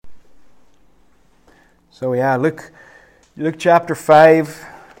So yeah, Luke chapter 5,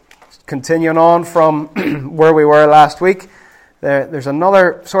 continuing on from where we were last week. There's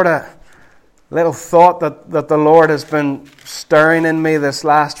another sort of little thought that the Lord has been stirring in me this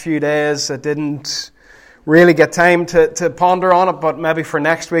last few days. I didn't really get time to ponder on it, but maybe for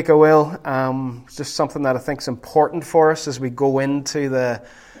next week I will. It's just something that I think is important for us as we go into the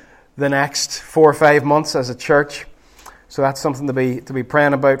next 4 or 5 months as a church. So that's something to be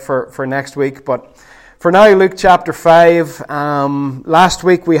praying about for next week. But for now, Luke chapter 5. Last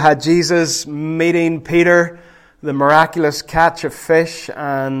week we had Jesus meeting Peter, the miraculous catch of fish,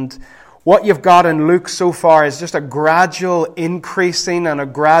 and what you've got in Luke so far is just a gradual increasing and a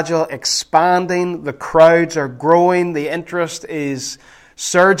gradual expanding. The crowds are growing. The interest is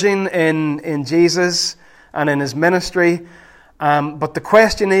surging in Jesus and in his ministry. But the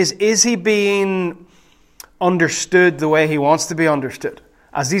question is he being understood the way he wants to be understood?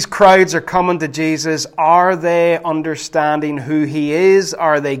 As these crowds are coming to Jesus, are they understanding who he is?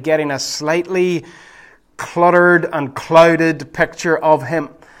 Are they getting a slightly cluttered and clouded picture of him?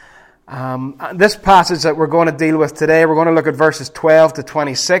 This passage that we're going to deal with today, we're going to look at verses 12 to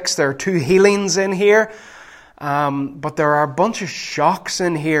 26. There are 2 healings in here, but there are a bunch of shocks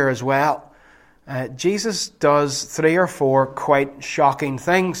in here as well. Jesus does 3 or 4 quite shocking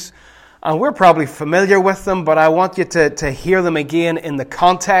things. And we're probably familiar with them, but I want you to hear them again in the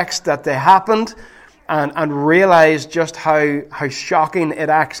context that they happened and realize just how shocking it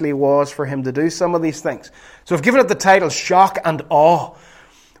actually was for him to do some of these things. So I've given it the title, Shock and Awe,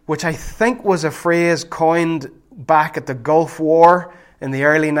 which I think was a phrase coined back at the Gulf War in the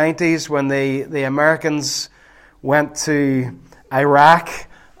early 90s when the Americans went to Iraq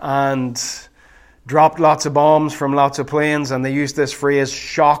and dropped lots of bombs from lots of planes, and they used this phrase,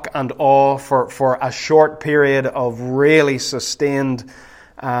 shock and awe, for a short period of really sustained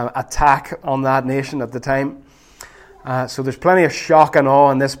attack on that nation at the time. So there's plenty of shock and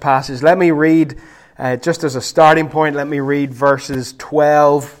awe in this passage. Let me read, just as a starting point, let me read verses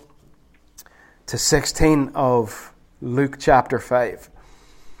 12 to 16 of Luke chapter 5.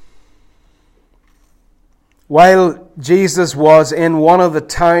 While Jesus was in one of the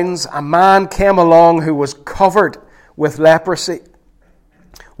towns, a man came along who was covered with leprosy.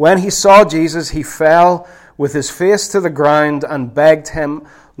 When he saw Jesus, he fell with his face to the ground and begged him,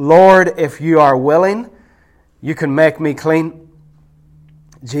 "Lord, if you are willing, you can make me clean."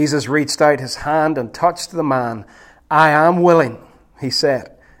 Jesus reached out his hand and touched the man. "I am willing," he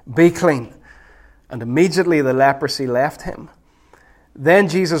said. "Be clean." And immediately the leprosy left him. Then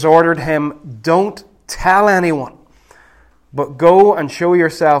Jesus ordered him, "Don't tell anyone, but go and show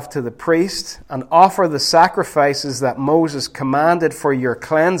yourself to the priest and offer the sacrifices that Moses commanded for your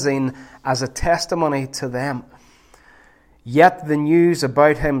cleansing as a testimony to them." Yet the news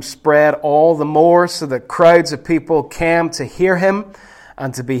about him spread all the more, so that crowds of people came to hear him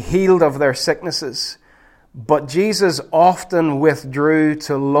and to be healed of their sicknesses. But Jesus often withdrew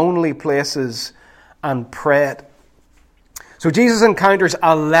to lonely places and prayed. So Jesus encounters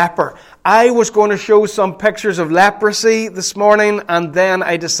a leper. I was going to show some pictures of leprosy this morning, and then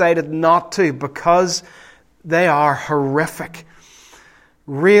I decided not to because they are horrific.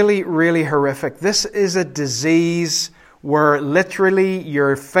 Really, really horrific. This is a disease where literally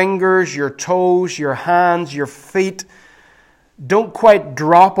your fingers, your toes, your hands, your feet don't quite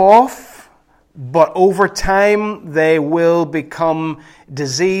drop off, but over time they will become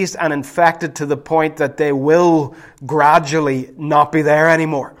diseased and infected to the point that they will gradually not be there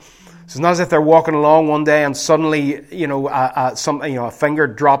anymore. So it's not as if they're walking along one day and suddenly, a finger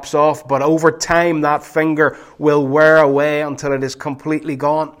drops off, but over time that finger will wear away until it is completely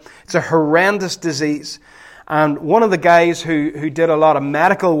gone. It's a horrendous disease. And one of the guys who did a lot of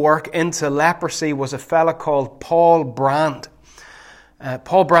medical work into leprosy was a fella called Paul Brand.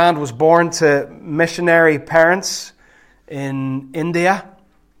 Paul Brand was born to missionary parents in India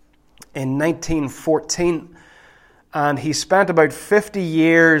in 1914, and he spent about 50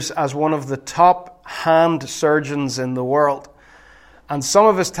 years as one of the top hand surgeons in the world. And some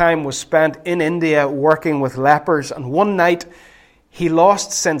of his time was spent in India working with lepers, and one night he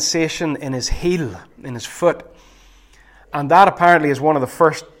lost sensation in his heel, in his foot. And that apparently is one of the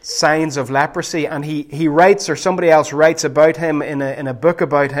first signs of leprosy. And he writes, or somebody else writes about him in a book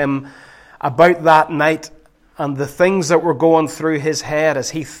about him, about that night and the things that were going through his head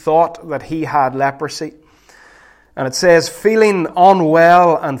as he thought that he had leprosy. And it says, feeling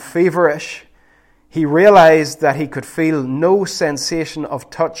unwell and feverish, he realized that he could feel no sensation of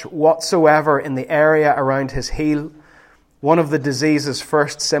touch whatsoever in the area around his heel, one of the disease's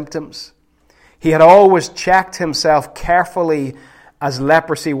first symptoms. He had always checked himself carefully as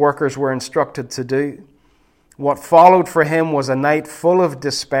leprosy workers were instructed to do. What followed for him was a night full of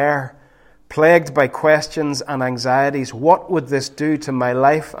despair, plagued by questions and anxieties. What would this do to my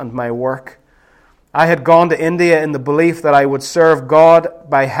life and my work? I had gone to India in the belief that I would serve God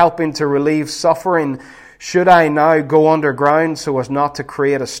by helping to relieve suffering. Should I now go underground so as not to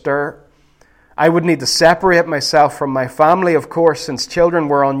create a stir? I would need to separate myself from my family, of course, since children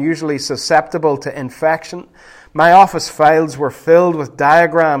were unusually susceptible to infection. My office files were filled with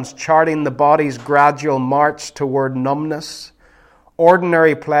diagrams charting the body's gradual march toward numbness.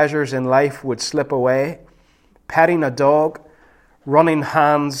 Ordinary pleasures in life would slip away. Petting a dog, running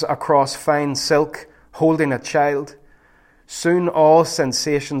hands across fine silk, holding a child. Soon all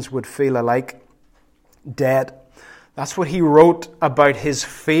sensations would feel alike. Dead. That's what he wrote about his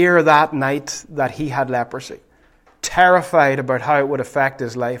fear that night that he had leprosy. Terrified about how it would affect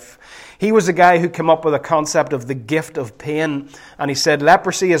his life. He was a guy who came up with a concept of the gift of pain. And he said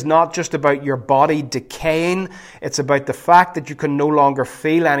leprosy is not just about your body decaying. It's about the fact that you can no longer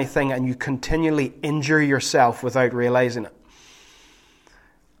feel anything and you continually injure yourself without realizing it.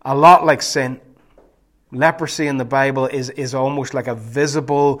 A lot like sin. Leprosy in the Bible is almost like a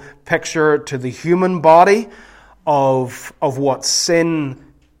visible picture to the human body of what sin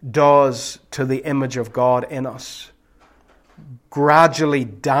does to the image of God in us. Gradually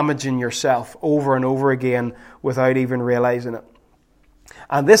damaging yourself over and over again without even realizing it.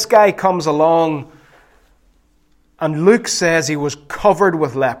 And this guy comes along, and Luke says he was covered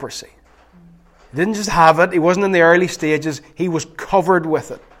with leprosy. He didn't just have it. He wasn't in the early stages. He was covered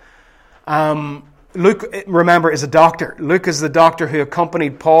with it. Luke, remember, is a doctor. Luke is the doctor who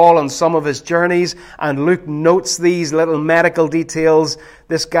accompanied Paul on some of his journeys, and Luke notes these little medical details.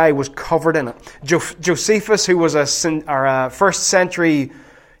 This guy was covered in it. Josephus, who was a first century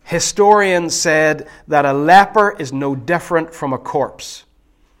historian, said that a leper is no different from a corpse.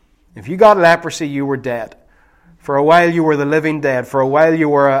 If you got leprosy, you were dead. For a while you were the living dead. For a while you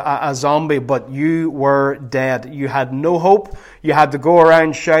were a zombie, but you were dead. You had no hope. You had to go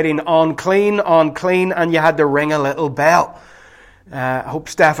around shouting, unclean, unclean, and you had to ring a little bell. I hope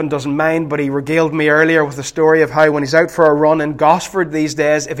Stephen doesn't mind, but he regaled me earlier with the story of how when he's out for a run in Gosford these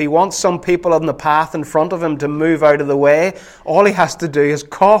days, if he wants some people on the path in front of him to move out of the way, all he has to do is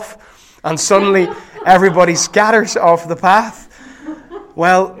cough, and suddenly everybody scatters off the path.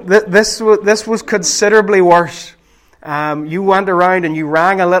 Well, this was considerably worse. You went around and you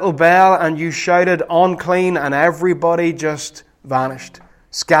rang a little bell and you shouted unclean, and everybody just vanished,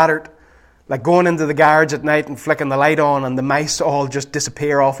 scattered, like going into the garage at night and flicking the light on and the mice all just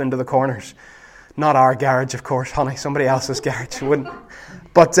disappear off into the corners. Not our garage, of course, honey, somebody else's garage. Wouldn't.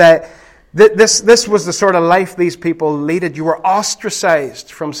 But this was the sort of life these people leaded. You were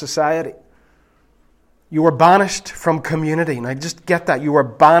ostracized from society. You were banished from community. Now just get that. You were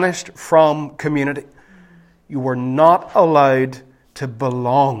banished from community. You were not allowed to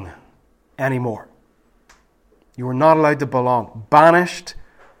belong anymore. You were not allowed to belong. Banished,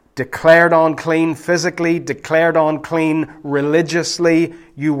 declared unclean physically, declared unclean religiously.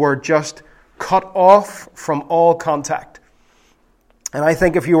 You were just cut off from all contact. And I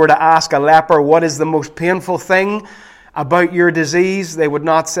think if you were to ask a leper, what is the most painful thing about your disease, they would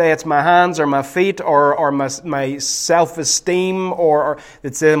not say it's my hands or my feet or my self-esteem, or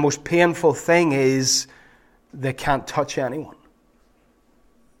it's the most painful thing is they can't touch anyone.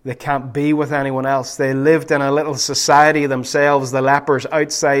 They can't be with anyone else. They lived in a little society themselves, the lepers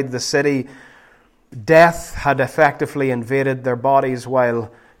outside the city. Death had effectively invaded their bodies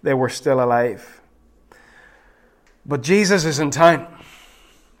while they were still alive. But Jesus is in town.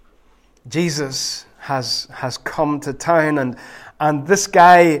 Jesus has come to town, and this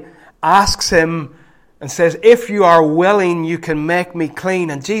guy asks him and says, if you are willing, you can make me clean.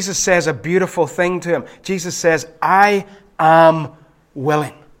 And Jesus says a beautiful thing to him. Jesus says, I am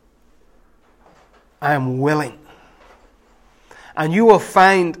willing. I am willing. And you will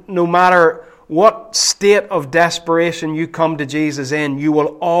find, no matter what state of desperation you come to Jesus in, you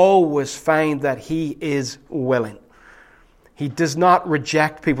will always find that He is willing. He does not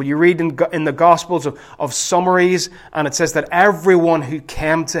reject people. You read in the Gospels of summaries, and it says that everyone who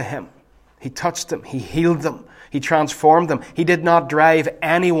came to Him, He touched them, He healed them, He transformed them. He did not drive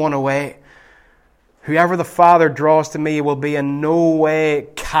anyone away. Whoever the Father draws to me will be in no way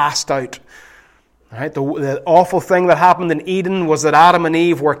cast out. Right? The awful thing that happened in Eden was that Adam and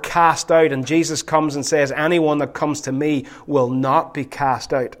Eve were cast out, and Jesus comes and says, anyone that comes to me will not be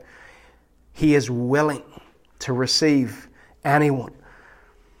cast out. He is willing to receive anyone.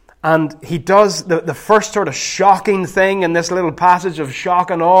 And He does the first sort of shocking thing in this little passage of shock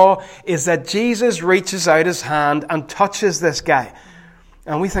and awe is that Jesus reaches out His hand and touches this guy.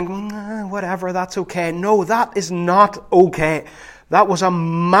 And we think, whatever, that's okay. No, that is not okay. That was a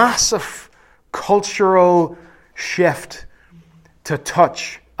massive cultural shift to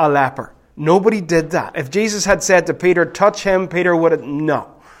touch a leper. Nobody did that. If Jesus had said to Peter, touch him, Peter would have,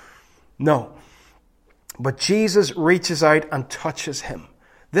 no. But Jesus reaches out and touches him.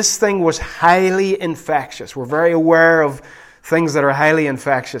 This thing was highly infectious. We're very aware of things that are highly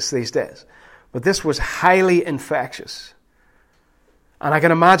infectious these days. But this was highly infectious. And I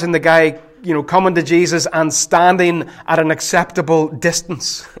can imagine the guy, coming to Jesus and standing at an acceptable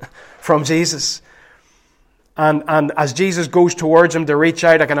distance from Jesus. And as Jesus goes towards him to reach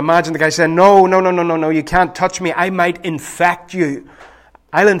out, I can imagine the guy saying, no, you can't touch me. I might infect you.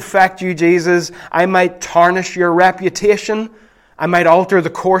 I'll infect you, Jesus. I might tarnish your reputation. I might alter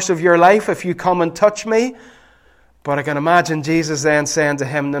the course of your life if you come and touch me. But I can imagine Jesus then saying to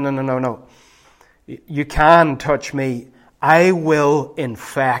him, no. You can touch me. I will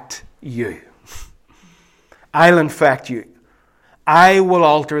infect you. I'll infect you. I will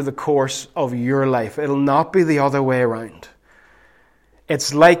alter the course of your life. It'll not be the other way around.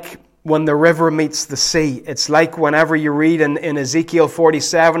 It's like when the river meets the sea. It's like whenever you read in Ezekiel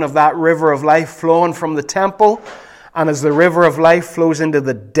 47 of that river of life flowing from the temple, and as the river of life flows into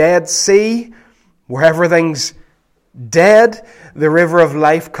the Dead Sea, where everything's dead, the river of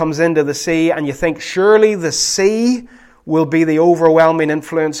life comes into the sea, and you think, surely the sea will be the overwhelming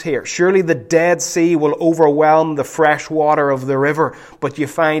influence here. Surely the Dead Sea will overwhelm the fresh water of the river. But you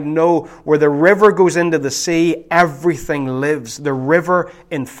find, no, where the river goes into the sea, everything lives. The river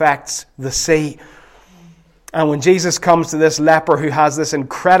infects the sea. And when Jesus comes to this leper who has this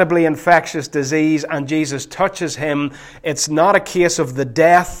incredibly infectious disease and Jesus touches him, it's not a case of the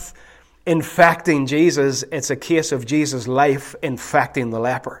death infecting Jesus, it's a case of Jesus' life infecting the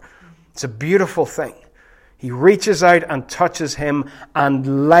leper. It's a beautiful thing. He reaches out and touches him,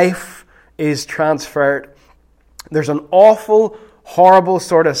 and life is transferred. There's an awful, horrible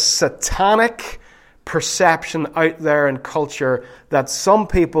sort of satanic perception out there in culture that some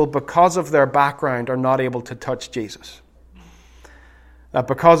people, because of their background, are not able to touch Jesus. That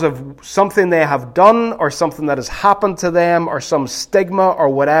because of something they have done or something that has happened to them or some stigma or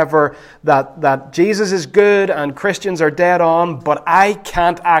whatever, that Jesus is good and Christians are dead on, but I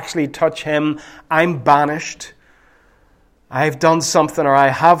can't actually touch him. I'm banished. I've done something or I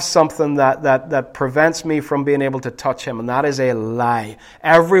have something that prevents me from being able to touch him. And that is a lie.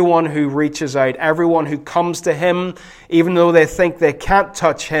 Everyone who reaches out, everyone who comes to him, even though they think they can't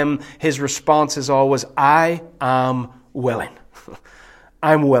touch him, his response is always, I am willing.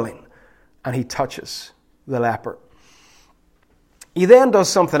 I'm willing. And he touches the leper. He then does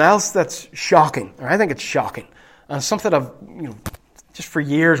something else that's shocking. Or I think it's shocking. And something I've just for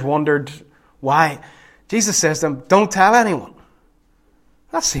years wondered why. Jesus says to him, don't tell anyone.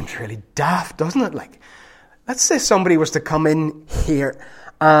 That seems really daft, doesn't it? Like, let's say somebody was to come in here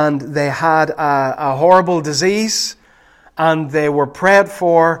and they had a horrible disease and they were prayed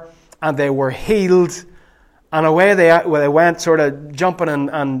for and they were healed. And away they went, sort of jumping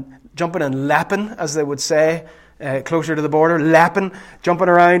and leaping, as they would say, closer to the border, leaping, jumping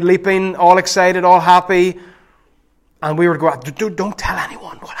around, leaping, all excited, all happy. And we were going, don't tell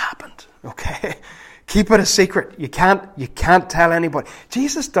anyone what happened, okay? Keep it a secret. You can't tell anybody.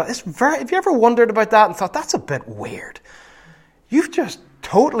 Jesus does. Have you ever wondered about that and thought, that's a bit weird? You've just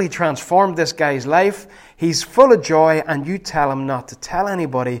totally transformed this guy's life. He's full of joy, and you tell him not to tell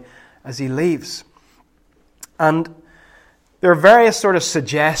anybody as he leaves. And there are various sort of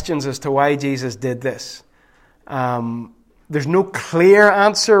suggestions as to why Jesus did this. There's no clear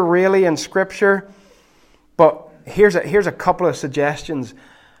answer really in Scripture, but here's a couple of suggestions.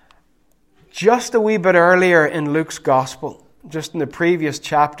 Just a wee bit earlier in Luke's Gospel, just in the previous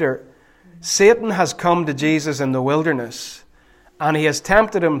chapter, Satan has come to Jesus in the wilderness, and he has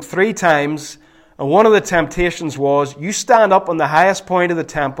tempted him 3 times, and one of the temptations was, you stand up on the highest point of the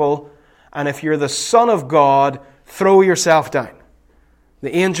temple, and if you're the Son of God, throw yourself down.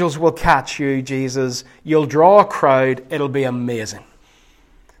 The angels will catch you, Jesus. You'll draw a crowd. It'll be amazing.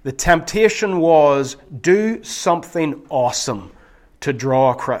 The temptation was, do something awesome to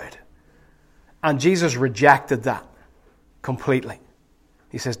draw a crowd. And Jesus rejected that completely.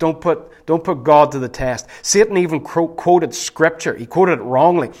 He says, don't put God to the test. Satan even quoted Scripture. He quoted it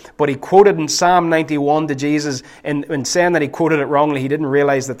wrongly. But he quoted in Psalm 91 to Jesus. In saying that he quoted it wrongly, he didn't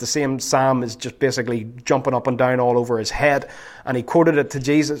realize that the same psalm is just basically jumping up and down all over his head. And he quoted it to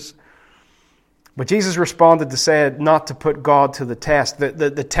Jesus. But Jesus responded to say not to put God to the test.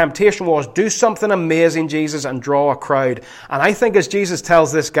 The temptation was, do something amazing, Jesus, and draw a crowd. And I think as Jesus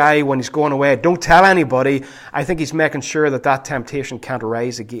tells this guy when he's going away, don't tell anybody, I think he's making sure that temptation can't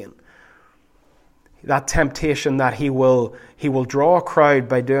arise again. That temptation that he will draw a crowd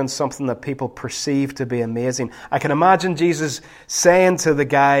by doing something that people perceive to be amazing. I can imagine Jesus saying to the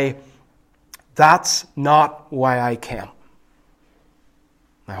guy, that's not why I came.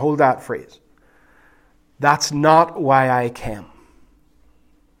 Now hold that phrase. That's not why I came.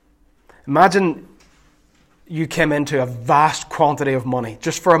 Imagine you came into a vast quantity of money.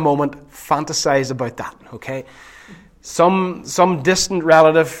 Just for a moment, fantasize about that, okay? Some distant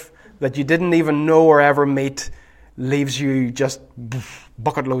relative that you didn't even know or ever meet leaves you just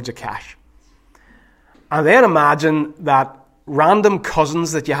bucket loads of cash. And then imagine that random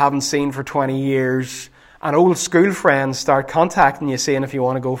cousins that you haven't seen for 20 years and old school friends start contacting you saying if you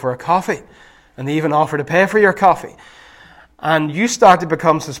want to go for a coffee. And they even offer to pay for your coffee. And you start to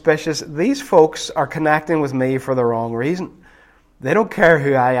become suspicious. These folks are connecting with me for the wrong reason. They don't care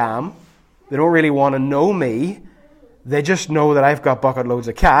who I am. They don't really want to know me. They just know that I've got bucket loads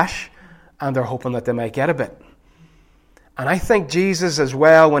of cash, and they're hoping that they might get a bit. And I think Jesus as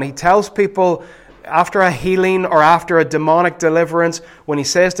well, when he tells people after a healing or after a demonic deliverance, when he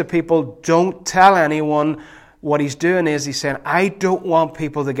says to people, don't tell anyone, what he's doing is he's saying, I don't want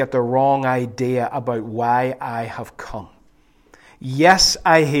people to get the wrong idea about why I have come. Yes,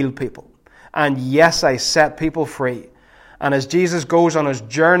 I heal people. And yes, I set people free. And as Jesus goes on his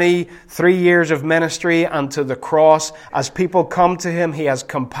journey, 3 years of ministry and to the cross, as people come to him, he has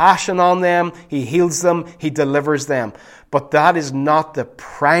compassion on them, he heals them, he delivers them. But that is not the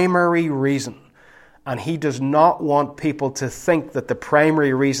primary reason. And he does not want people to think that the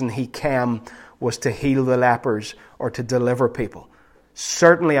primary reason he came was to heal the lepers or to deliver people.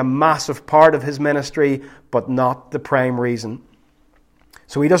 Certainly a massive part of his ministry, but not the prime reason.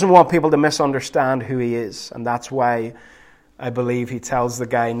 So he doesn't want people to misunderstand who he is, and that's why I believe he tells the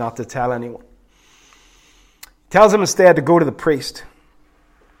guy not to tell anyone. He tells him instead to go to the priest.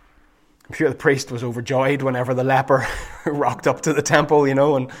 I'm sure the priest was overjoyed whenever the leper rocked up to the temple,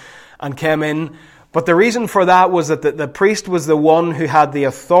 and came in. But the reason for that was that the priest was the one who had the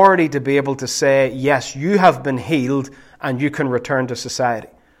authority to be able to say, yes, you have been healed and you can return to society.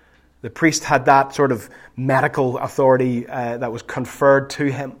 The priest had that sort of medical authority that was conferred to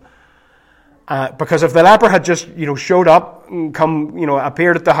him. Because if the leper had just, showed up and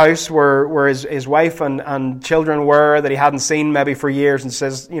appeared at the house where his wife and children were that he hadn't seen maybe for years and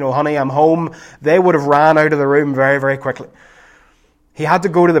says, honey, I'm home, they would have ran out of the room very, very quickly. He had to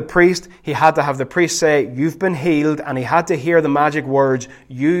go to the priest. He had to have the priest say, you've been healed. And he had to hear the magic words,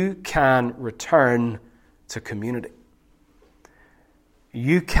 you can return to community.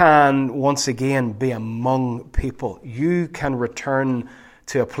 You can once again be among people. You can return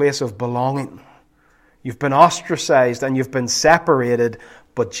to a place of belonging. You've been ostracized and you've been separated,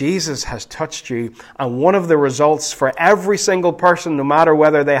 but Jesus has touched you. And one of the results for every single person, no matter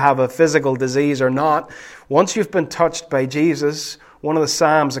whether they have a physical disease or not, once you've been touched by Jesus, one of the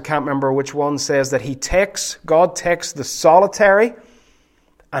Psalms, I can't remember which one, says that God takes the solitary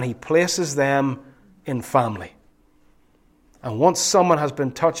and he places them in family. And once someone has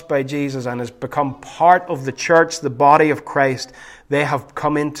been touched by Jesus and has become part of the church, the body of Christ, they have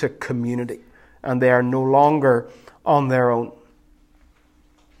come into community and they are no longer on their own.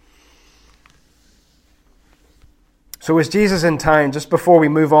 So is Jesus in town? Just before we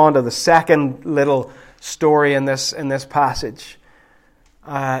move on to the second little story in this passage,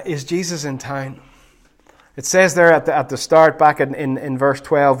 is Jesus in town? It says there at the start, back in verse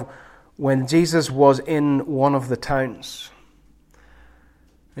 12, when Jesus was in one of the towns.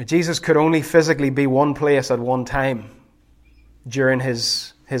 Now, Jesus could only physically be one place at one time during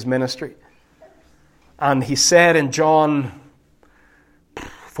his ministry. And he said in John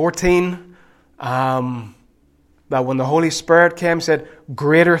 14 that when the Holy Spirit came, said,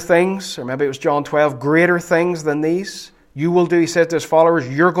 greater things, or maybe it was John 12, greater things than these you will do, he said to his followers,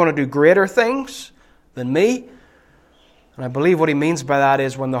 you're going to do greater things than me. And I believe what he means by that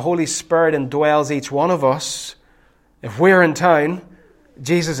is when the Holy Spirit indwells each one of us, if we're in town,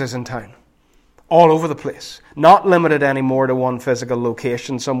 Jesus is in town. All over the place. Not limited anymore to one physical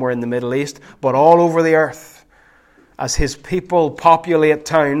location somewhere in the Middle East, but all over the earth. As his people populate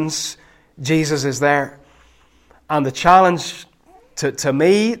towns, Jesus is there. And the challenge to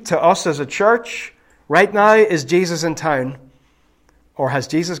me, to us as a church, right now, is Jesus in town? Or has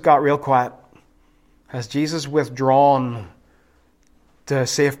Jesus got real quiet? Has Jesus withdrawn to a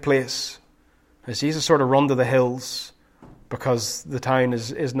safe place? Has Jesus sort of run to the hills? because the town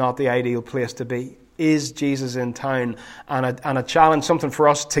is not the ideal place to be. Is Jesus in town? And a challenge, something for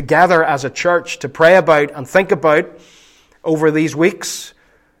us together as a church to pray about and think about over these weeks.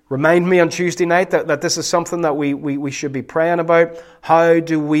 Remind me on Tuesday night that this is something that we should be praying about. How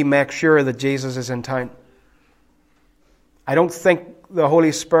do we make sure that Jesus is in town? I don't think the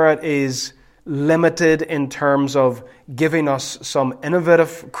Holy Spirit is limited in terms of giving us some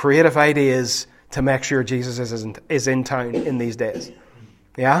innovative, creative ideas to make sure Jesus is in town in these days.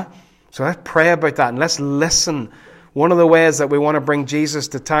 Yeah? So let's pray about that and let's listen. One of the ways that we want to bring Jesus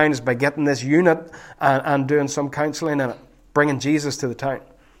to town is by getting this unit and doing some counselling in it, bringing Jesus to the town.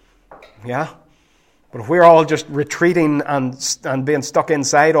 Yeah? But if we're all just retreating and being stuck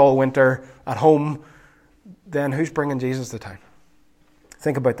inside all winter at home, then who's bringing Jesus to town?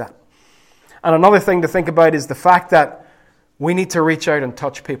 Think about that. And another thing to think about is the fact that we need to reach out and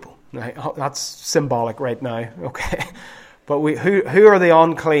touch people. Now, that's symbolic right now, okay? But who are the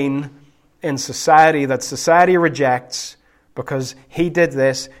unclean in society that society rejects because he did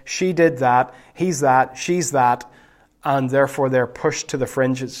this, she did that, he's that, she's that, and therefore they're pushed to the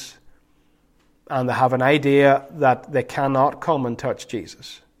fringes. And they have an idea that they cannot come and touch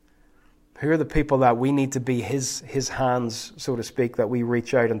Jesus. Who are the people that we need to be his hands, so to speak, that we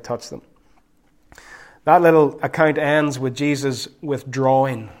reach out and touch them? That little account ends with Jesus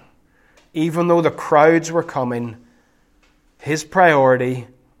withdrawing. Even though the crowds were coming, his priority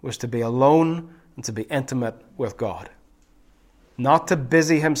was to be alone and to be intimate with God. Not to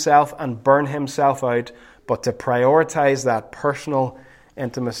busy himself and burn himself out, but to prioritize that personal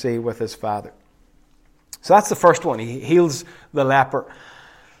intimacy with his Father. So that's the first one. He heals the leper.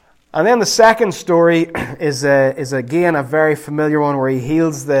 And then the second story is again a very familiar one where he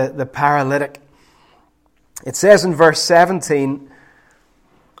heals the paralytic. It says in verse 17,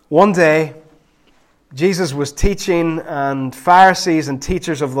 one day Jesus was teaching and Pharisees and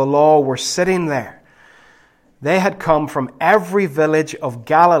teachers of the law were sitting there. They had come from every village of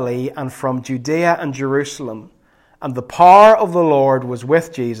Galilee and from Judea and Jerusalem, and the power of the Lord was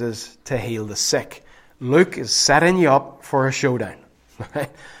with Jesus to heal the sick. Luke is setting you up for a showdown. Right?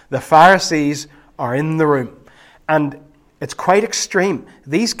 The Pharisees are in the room. And it's quite extreme.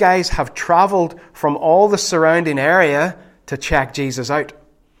 These guys have traveled from all the surrounding area to check Jesus out.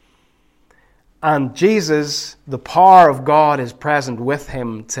 And Jesus, the power of God is present with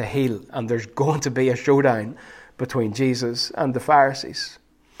him to heal. And there's going to be a showdown between Jesus and the Pharisees.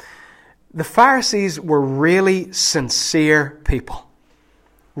 The Pharisees were really sincere people.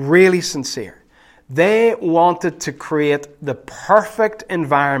 Really sincere. They wanted to create the perfect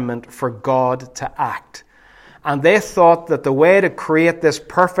environment for God to act. And they thought that the way to create this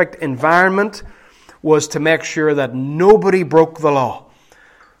perfect environment was to make sure that nobody broke the law.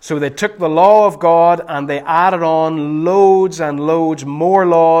 So they took the law of God and they added on loads and loads more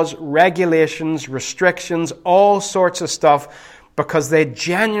laws, regulations, restrictions, all sorts of stuff, because they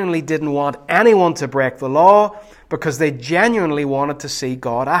genuinely didn't want anyone to break the law, because they genuinely wanted to see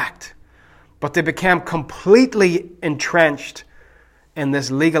God act. But they became completely entrenched in this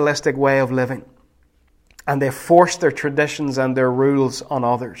legalistic way of living. And they forced their traditions and their rules on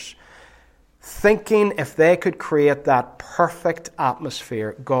others, thinking if they could create that perfect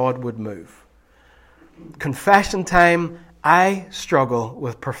atmosphere, God would move. Confession time, I struggle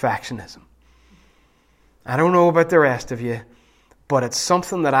with perfectionism. I don't know about the rest of you, but it's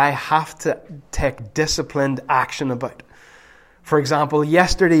something that I have to take disciplined action about. For example,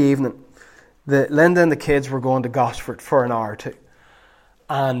 yesterday evening, Linda and the kids were going to Gosford for an hour or two.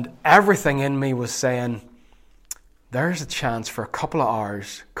 And everything in me was saying, there's a chance for a couple of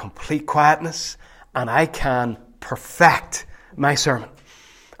hours, complete quietness, and I can perfect my sermon.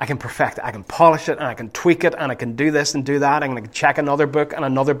 I can perfect it. I can polish it, and I can tweak it, and I can do this and do that, and I can check another book, and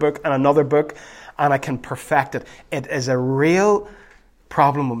another book, and another book, and I can perfect it. It is a real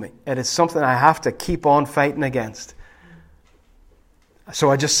problem with me. It is something I have to keep on fighting against. So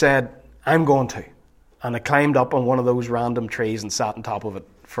I just said, I'm going to. And I climbed up on one of those random trees and sat on top of it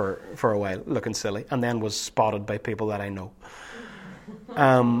for a while, looking silly, and then was spotted by people that I know.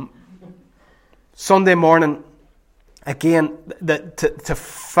 Sunday morning, again, to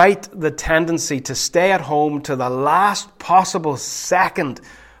fight the tendency to stay at home to the last possible second,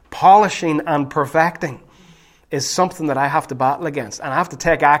 polishing and perfecting, is something that I have to battle against. And I have to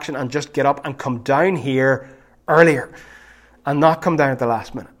take action and just get up and come down here earlier and not come down at the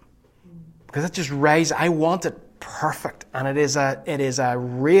last minute. Because it just rises. I want it perfect. And it is a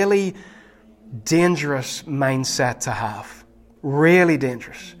really dangerous mindset to have. Really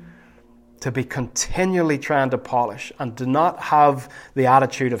dangerous. To be continually trying to polish and do not have the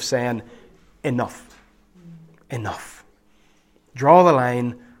attitude of saying, enough. Enough. Draw the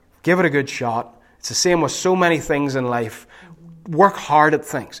line. Give it a good shot. It's the same with so many things in life. Work hard at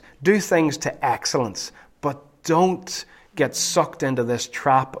things. Do things to excellence. But don't get sucked into this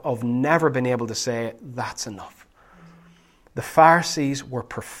trap of never being able to say, that's enough. The Pharisees were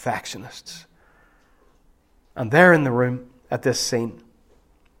perfectionists. And they're in the room at this scene.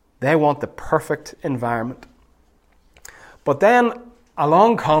 They want the perfect environment. But then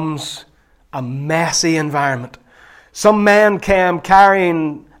along comes a messy environment. Some men came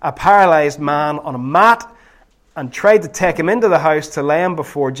carrying a paralyzed man on a mat and tried to take him into the house to lay him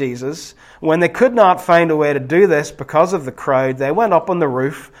before Jesus. When they could not find a way to do this because of the crowd, they went up on the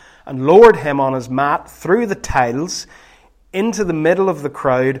roof and lowered him on his mat through the tiles into the middle of the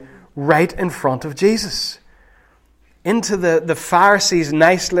crowd, right in front of Jesus. Into the Pharisees'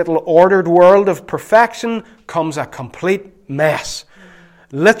 nice little ordered world of perfection comes a complete mess.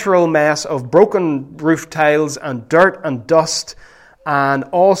 Literal mess of broken roof tiles and dirt and dust and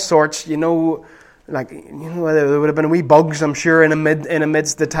all sorts, there would have been wee bugs, I'm sure, in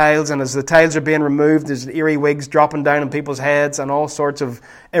amidst the tiles, and as the tiles are being removed, there's eerie wigs dropping down on people's heads and all sorts of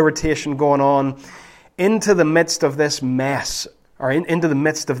irritation going on. Into the midst of this mess, or into the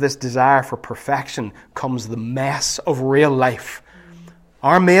midst of this desire for perfection, comes the mess of real life.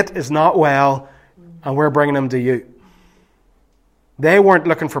 Our mate is not well, and we're bringing him to you. They weren't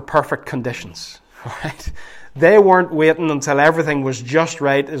looking for perfect conditions, all right? They weren't waiting until everything was just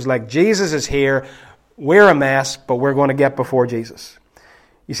right. It's like, Jesus is here, we're a mess, but we're going to get before Jesus.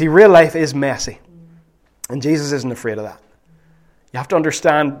 You see, real life is messy, and Jesus isn't afraid of that. You have to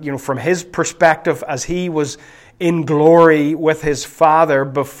understand, from his perspective, as he was in glory with his Father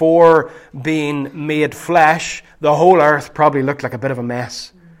before being made flesh, the whole earth probably looked like a bit of a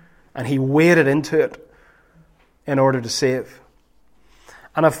mess, and he waded into it in order to save.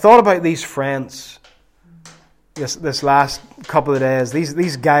 And I've thought about these friends this last couple of days.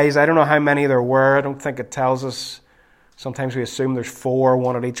 These guys, I don't know how many there were. I don't think it tells us. Sometimes we assume there's 4,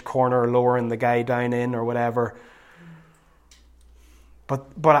 one at each corner, lowering the guy down in or whatever.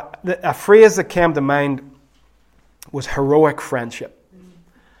 But a phrase that came to mind was heroic friendship.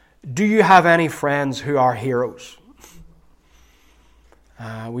 Do you have any friends who are heroes?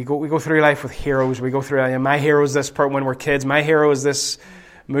 We go through life with heroes. We go through, my hero is this person when we're kids. My hero is this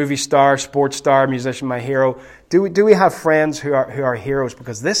movie star, sports star, musician, my hero. Do we have friends who are heroes?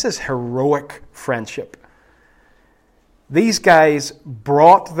 Because this is heroic friendship. These guys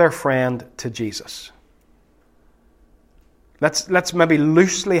brought their friend to Jesus. Let's maybe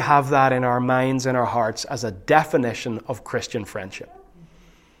loosely have that in our minds and our hearts as a definition of Christian friendship.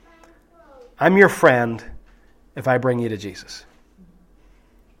 I'm your friend if I bring you to Jesus.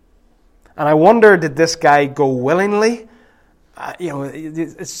 And I wonder, did this guy go willingly?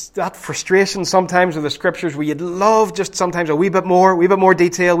 It's that frustration sometimes with the Scriptures where you'd love just sometimes a wee bit more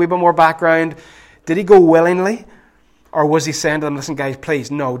detail, a wee bit more background. Did he go willingly? Or was he saying to them, listen guys,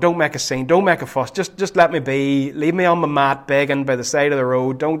 please, no, don't make a scene, don't make a fuss, just let me be, leave me on my mat begging by the side of the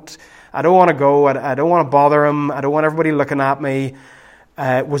road, I don't want to go, I don't want to bother him, I don't want everybody looking at me.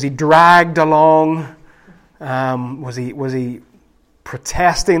 Was he dragged along? Was he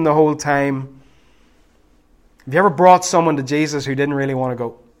protesting the whole time? Have you ever brought someone to Jesus who didn't really want to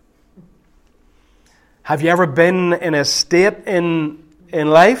go? Have you ever been in a state in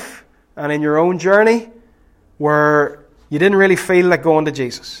life and in your own journey where you didn't really feel like going to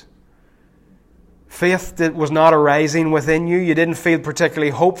Jesus? Faith was not arising within you. You didn't feel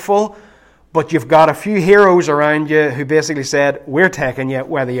particularly hopeful, but you've got a few heroes around you who basically said, we're taking you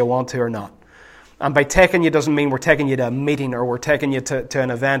whether you want to or not. And by taking you doesn't mean we're taking you to a meeting or we're taking you to an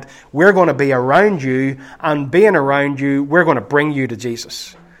event. We're going to be around you, and being around you, we're going to bring you to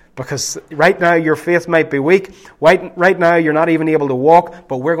Jesus. Because right now your faith might be weak. Right now you're not even able to walk,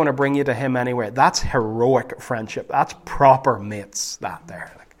 but we're going to bring you to Him anyway. That's heroic friendship. That's proper mates, that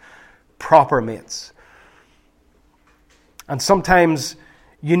there. Like, proper mates. And sometimes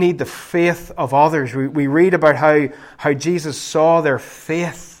you need the faith of others. We read about how Jesus saw their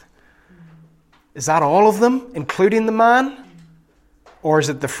faith. Is that all of them, including the man? Or is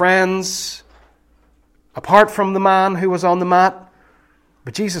it the friends apart from the man who was on the mat?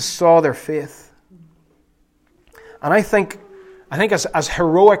 But Jesus saw their faith. And I think as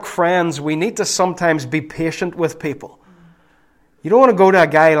heroic friends, we need to sometimes be patient with people. You don't want to go to a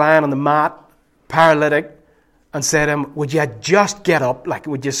guy lying on the mat, paralytic, and say to him, would you just get up? Like,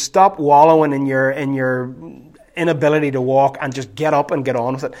 would you stop wallowing in your inability to walk and just get up and get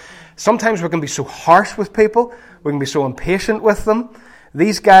on with it? Sometimes we can be so harsh with people. We can be so impatient with them.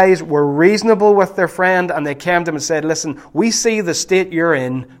 These guys were reasonable with their friend, and they came to him and said, listen, we see the state you're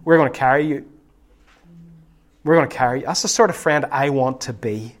in. We're going to carry you. We're going to carry you. That's the sort of friend I want to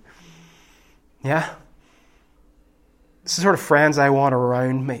be. Yeah? It's the sort of friends I want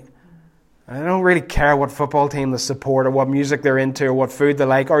around me. And I don't really care what football team they support or what music they're into or what food they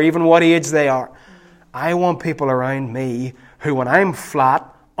like or even what age they are. I want people around me who, when I'm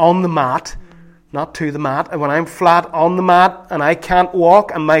flat on the mat, not to the mat, and when I'm flat on the mat and I can't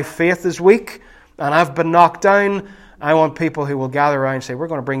walk and my faith is weak and I've been knocked down, I want people who will gather around and say, we're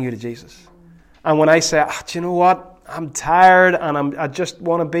going to bring you to Jesus. And when I say, do you know what? I'm tired and I just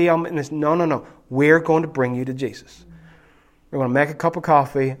want to be on this. No. We're going to bring you to Jesus. We're going to make a cup of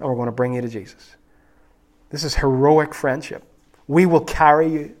coffee and we're going to bring you to Jesus. This is heroic friendship. We will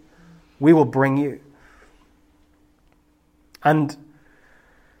carry you. We will bring you. And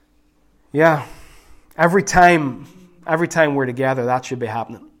yeah, every time we're together, that should be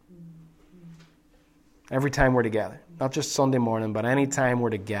happening. Every time we're together. Not just Sunday morning, but any time we're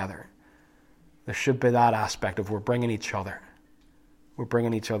together. There should be that aspect of we're bringing each other. We're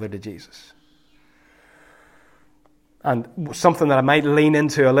bringing each other to Jesus. And something that I might lean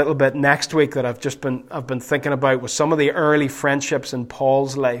into a little bit next week that I've been thinking about was some of the early friendships in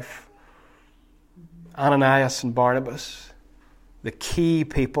Paul's life. Ananias and Barnabas, the key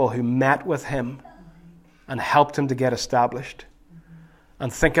people who met with him and helped him to get established.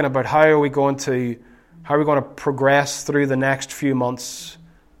 And thinking about how are we going to progress through the next few months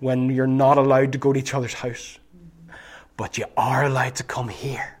when you're not allowed to go to each other's house. But you are allowed to come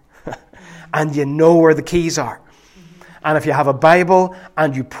here. And you know where the keys are. And if you have a Bible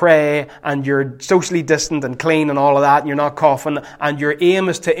and you pray and you're socially distant and clean and all of that and you're not coughing and your aim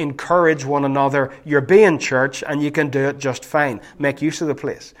is to encourage one another, you're being church and you can do it just fine. Make use of the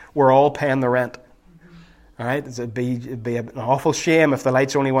place. We're all paying the rent. All right? It'd be an awful shame if the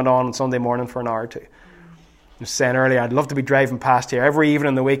lights only went on Sunday morning for an hour or two. I was saying earlier, I'd love to be driving past here. Every evening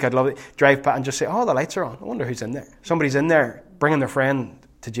in the week, I'd love to drive past and just say, oh, the lights are on. I wonder who's in there. Somebody's in there bringing their friend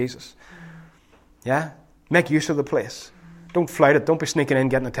to Jesus. Yeah? Make use of the place. Don't flout it. Don't be sneaking in,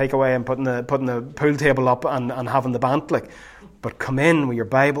 getting a takeaway and putting the pool table up and having the band. But come in with your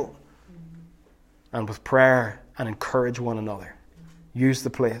Bible and with prayer and encourage one another. Use the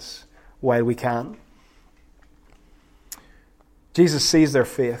place while we can. Jesus sees their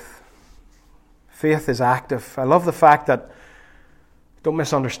faith. Faith is active. I love the fact that, don't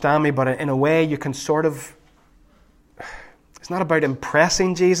misunderstand me, but in a way you can sort of, it's not about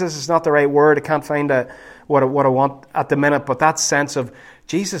impressing Jesus. It's not the right word. I can't find what I want at the minute, but that sense of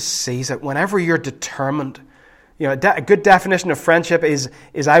Jesus sees it. Whenever you're determined, a good definition of friendship is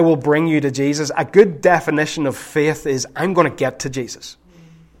I will bring you to Jesus. A good definition of faith is I'm going to get to Jesus.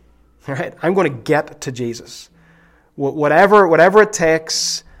 All right? I'm going to get to Jesus. Whatever it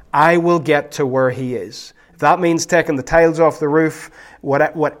takes, I will get to where he is. If that means taking the tiles off the roof,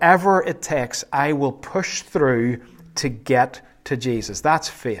 whatever it takes, I will push through to get to Jesus. That's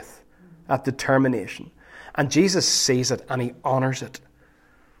faith. That determination. And Jesus sees it and he honors it.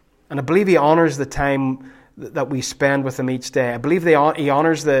 And I believe he honors the time that we spend with him each day. I believe he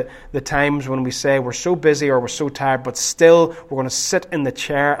honors the times when we say we're so busy or we're so tired, but still we're going to sit in the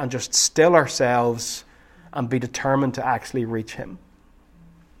chair and just still ourselves and be determined to actually reach him.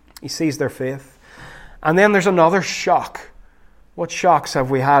 He sees their faith. And then there's another shock. What shocks have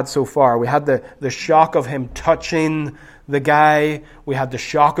we had so far? We had the shock of him touching the guy. We had the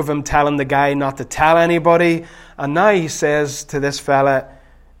shock of him telling the guy not to tell anybody. And now he says to this fella,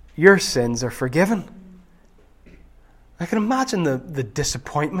 your sins are forgiven. I can imagine the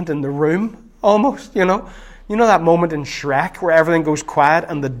disappointment in the room, almost, You know that moment in Shrek where everything goes quiet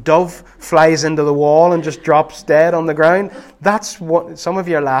and the dove flies into the wall and just drops dead on the ground? That's what, some of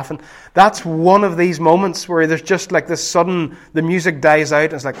you are laughing. That's one of these moments where there's just like this sudden, the music dies out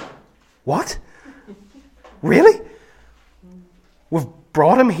and it's like, what? Really? We've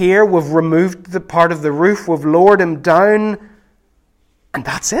brought him here, we've removed the part of the roof, we've lowered him down, and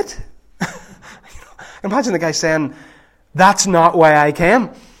that's it? Imagine the guy saying, that's not why I came.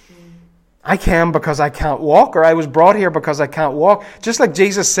 I came because I can't walk, or I was brought here because I can't walk. Just like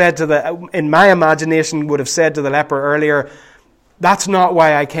Jesus said in my imagination, would have said to the leper earlier, that's not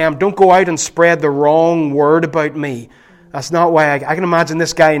why I came. Don't go out and spread the wrong word about me. That's not why I can imagine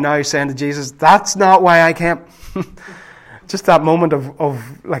this guy now saying to Jesus, that's not why I came. Just that moment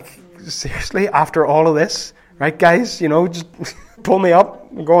of like, seriously, after all of this, right guys, just pull me up,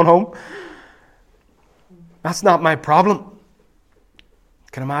 I'm going home. That's not my problem.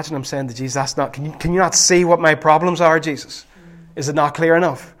 Can imagine him saying to Jesus, "That's not. Can you not see what my problems are, Jesus? Is it not clear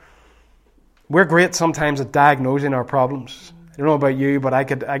enough?" We're great sometimes at diagnosing our problems. I don't know about you, but I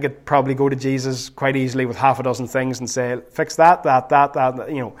could probably go to Jesus quite easily with half a dozen things and say, "Fix that,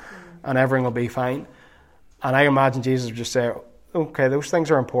 and everything will be fine." And I imagine Jesus would just say, okay, those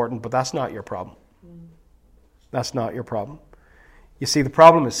things are important, but that's not your problem. That's not your problem. You see, the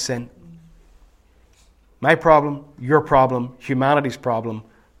problem is sin. My problem, your problem, humanity's problem,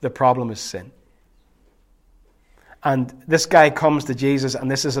 the problem is sin. And this guy comes to Jesus, and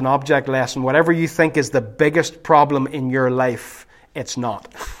this is an object lesson. Whatever you think is the biggest problem in your life, it's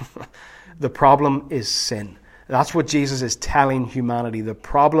not. The problem is sin. That's what Jesus is telling humanity. The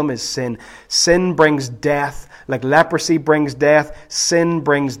problem is sin. Sin brings death. Like leprosy brings death, sin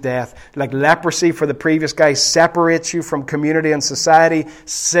brings death. Like leprosy for the previous guy separates you from community and society.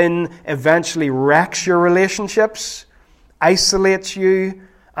 Sin eventually wrecks your relationships, isolates you,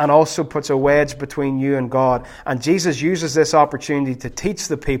 and also puts a wedge between you and God. And Jesus uses this opportunity to teach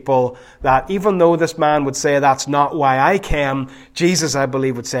the people that even though this man would say, that's not why I came, Jesus, I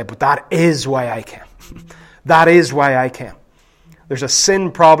believe, would say, but that is why I came. That is why I came. There's a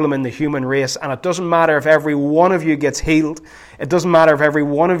sin problem in the human race, and it doesn't matter if every one of you gets healed. It doesn't matter if every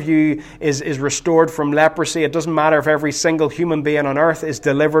one of you is restored from leprosy. It doesn't matter if every single human being on earth is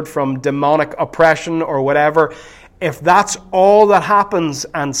delivered from demonic oppression or whatever. If that's all that happens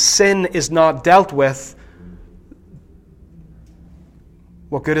and sin is not dealt with,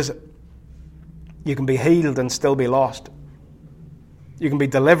 what good is it? You can be healed and still be lost. You can be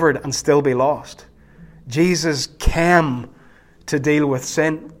delivered and still be lost. Jesus came to deal with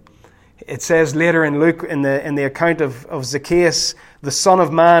sin. It says later in Luke, in the account of Zacchaeus, the Son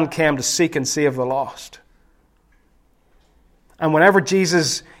of Man came to seek and save the lost. And whenever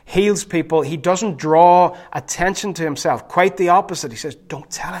Jesus heals people, he doesn't draw attention to himself. Quite the opposite. He says, don't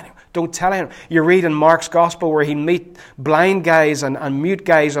tell anyone. Don't tell anyone. You read in Mark's Gospel where he meet blind guys and mute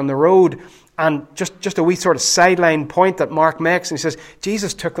guys on the road, and just a wee sort of sideline point that Mark makes, and he says,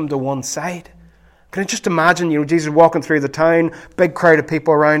 Jesus took them to one side. Can you just imagine, Jesus walking through the town, big crowd of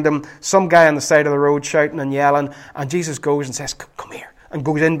people around him, some guy on the side of the road shouting and yelling, and Jesus goes and says, come here, and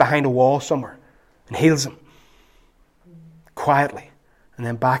goes in behind a wall somewhere and heals him quietly, and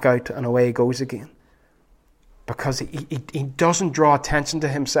then back out and away he goes again. Because he doesn't draw attention to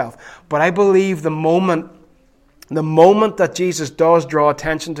himself. But I believe the moment that Jesus does draw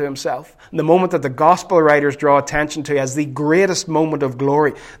attention to himself, the moment that the gospel writers draw attention to as the greatest moment of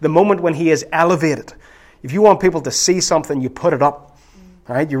glory, the moment when he is elevated. If you want people to see something, you put it up.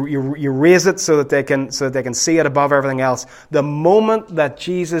 Right? You raise it so that they can see it above everything else. The moment that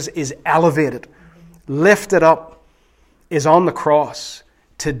Jesus is elevated, lifted up, is on the cross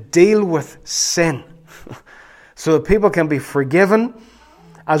to deal with sin. So that people can be forgiven,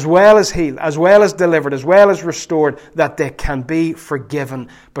 as well as healed, as well as delivered, as well as restored, that they can be forgiven.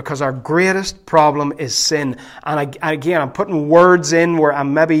 Because our greatest problem is sin. And again, I'm putting words in where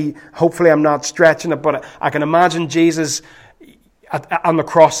hopefully I'm not stretching it, but I can imagine Jesus on the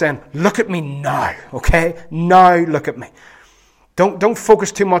cross saying, look at me now, okay? Now look at me. Don't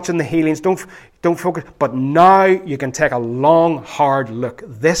focus too much on the healings. Don't focus. But now you can take a long, hard look.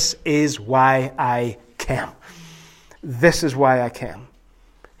 This is why I came. This is why I came.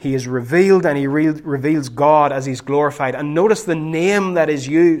 He is revealed, and he reveals God as he's glorified. And notice the name that is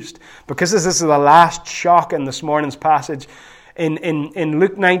used, because this is the last shock in this morning's passage. In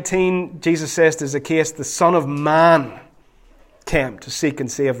Luke 19, Jesus says to Zacchaeus, the Son of Man came to seek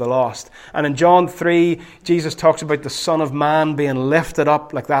and save the lost. And in John 3, Jesus talks about the Son of Man being lifted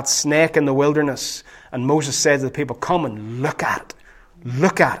up like that snake in the wilderness. And Moses said to the people, come and look at it.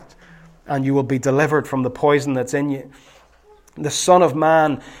 Look at it. And you will be delivered from the poison that's in you. The Son of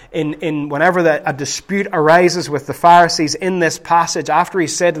Man, whenever a dispute arises with the Pharisees in this passage, after he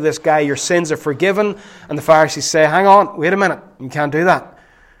said to this guy, your sins are forgiven, and the Pharisees say, hang on, wait a minute, you can't do that.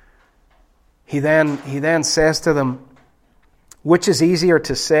 He then says to them, which is easier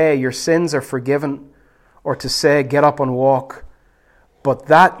to say, your sins are forgiven, or to say, get up and walk? But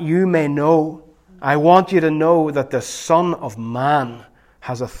that you may know, I want you to know that the Son of Man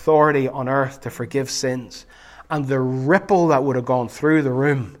has authority on earth to forgive sins. And the ripple that would have gone through the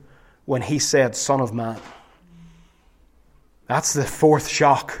room when he said, Son of Man. That's the fourth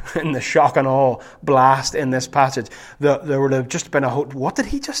shock in the shock and awe blast in this passage. There would have just been what did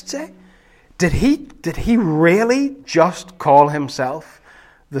he just say? Did he really just call himself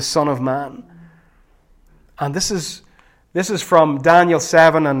the Son of Man? And this is from Daniel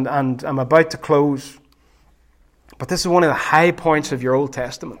 7, and I'm about to close. But this is one of the high points of your Old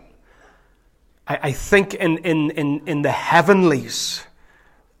Testament. I think in the heavenlies,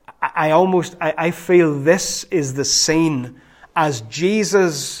 I feel this is the scene as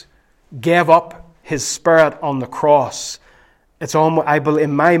Jesus gave up his spirit on the cross. It's almost, I believe,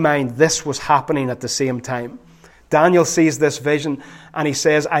 in my mind, this was happening at the same time. Daniel sees this vision and he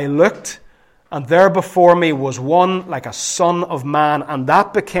says, I looked And there before me was one like a son of man. And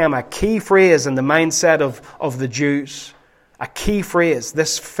that became a key phrase in the mindset of the Jews. A key phrase,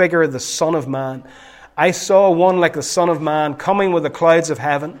 this figure, the Son of Man. I saw one like the Son of Man coming with the clouds of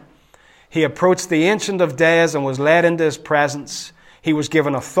heaven. He approached the Ancient of Days and was led into his presence. He was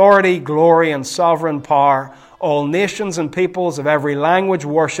given authority, glory, and sovereign power. All nations and peoples of every language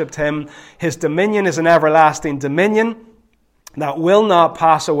worshipped him. His dominion is an everlasting dominion that will not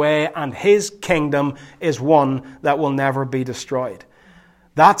pass away, and his kingdom is one that will never be destroyed.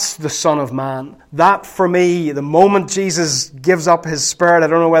 That's the Son of Man. That, for me, the moment Jesus gives up his Spirit, I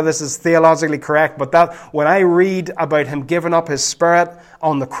don't know whether this is theologically correct, but that when I read about him giving up his Spirit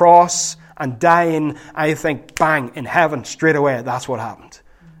on the cross and dying, I think, bang, in heaven, straight away, that's what happened.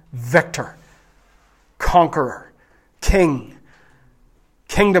 Victor, conqueror, king,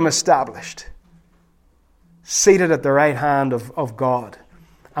 kingdom established, seated at the right hand of God.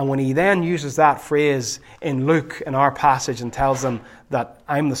 And when he then uses that phrase in Luke, in our passage, and tells them that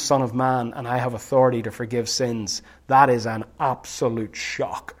I'm the Son of Man and I have authority to forgive sins, that is an absolute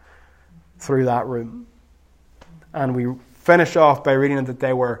shock through that room. And we finish off by reading that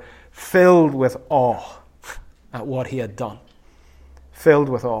they were filled with awe at what he had done. Filled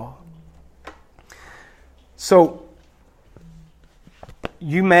with awe. So,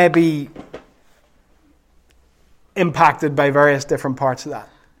 you may be impacted by various different parts of that.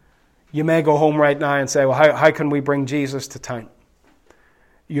 You may go home right now and say, well, how can we bring Jesus to town?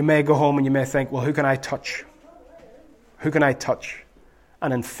 You may go home and you may think, well, who can I touch? Who can I touch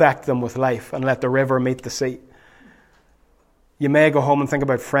and infect them with life and let the river meet the sea? You may go home and think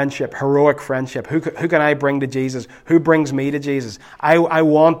about friendship, heroic friendship. Who can I bring to Jesus? Who brings me to Jesus? I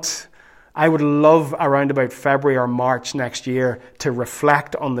would love around about February or March next year to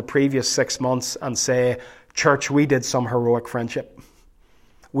reflect on the previous 6 months and say, church, we did some heroic friendship.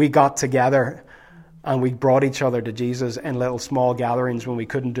 We got together and we brought each other to Jesus in little small gatherings when we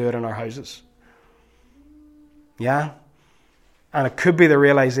couldn't do it in our houses. Yeah? And it could be the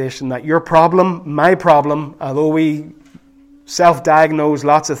realization that your problem, my problem, although we self-diagnose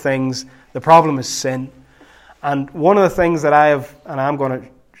lots of things, the problem is sin. And one of the things that I have, and I'm going to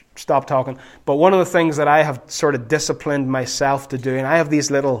stop talking, but one of the things that I have sort of disciplined myself to do, and I have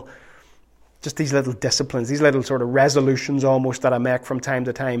these little disciplines, these little sort of resolutions almost that I make from time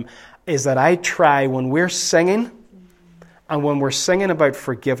to time, is that I try when we're singing and when we're singing about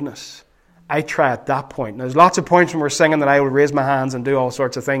forgiveness, I try at that point. Now, there's lots of points when we're singing that I will raise my hands and do all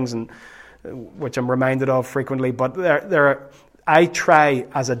sorts of things, and which I'm reminded of frequently, but I try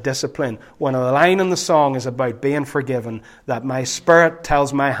as a discipline, when a line in the song is about being forgiven, that my spirit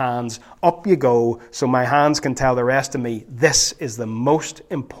tells my hands, up you go, so my hands can tell the rest of me, this is the most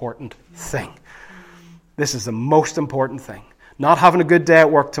important thing. This is the most important thing. Not having a good day at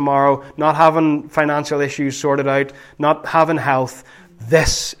work tomorrow, not having financial issues sorted out, not having health.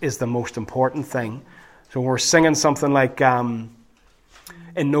 This is the most important thing. So when we're singing something like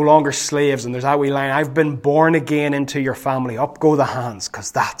in No Longer Slaves, and there's that wee line, I've been born again into your family. Up go the hands,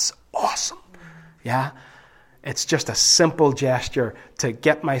 because that's awesome. Yeah? It's just a simple gesture to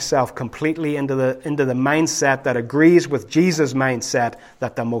get myself completely into the mindset that agrees with Jesus' mindset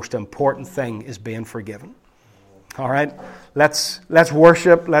that the most important thing is being forgiven. All right? Let's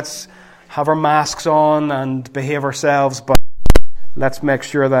worship. Let's have our masks on and behave ourselves, but let's make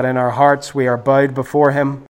sure that in our hearts we are bowed before him.